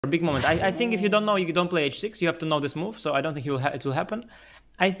a big moment. I think if you don't know, you don't play h6. You have to know this move. So I don't think it will happen.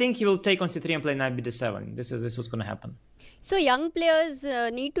 I think he will take on c3 and play knight bd7. This is what's going to happen. So young players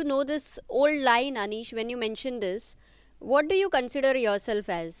need to know this old line, Anish. When you mention this, what do you consider yourself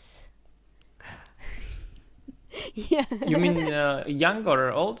as? Yeah. You mean young or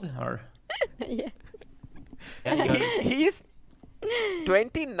old or? Yeah. He's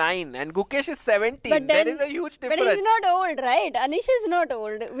 29 and Gukesh is 17. But there is a huge difference. But he's not old, right? Anish is not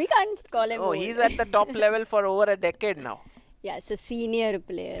old. We can't call him old. Oh, he's at the top level for over a decade now. Yeah, so senior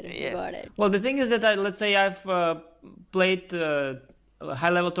player. Yes. Got it. Well, the thing is that let's say I've played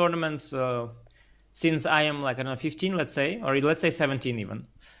high-level tournaments since I am like, I don't know, 15, let's say, or let's say 17 even.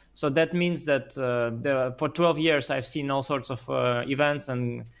 So that means that for 12 years I've seen all sorts of events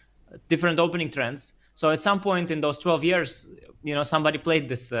and different opening trends. So at some point in those 12 years, you know, somebody played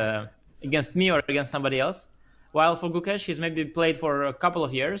this against me or against somebody else. While for Gukesh, he's maybe played for a couple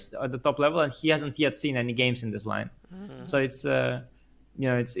of years at the top level, and he hasn't yet seen any games in this line. Mm-hmm. So it's you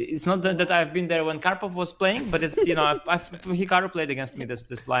know, it's not that I've been there when Karpov was playing, but it's, you know, Hikaru played against me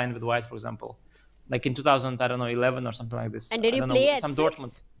this line with white, for example, like in 2000, I don't know, 11 or something like this. And did you play at 6?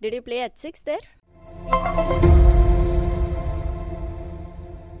 Dortmund. Did you play at 6 there?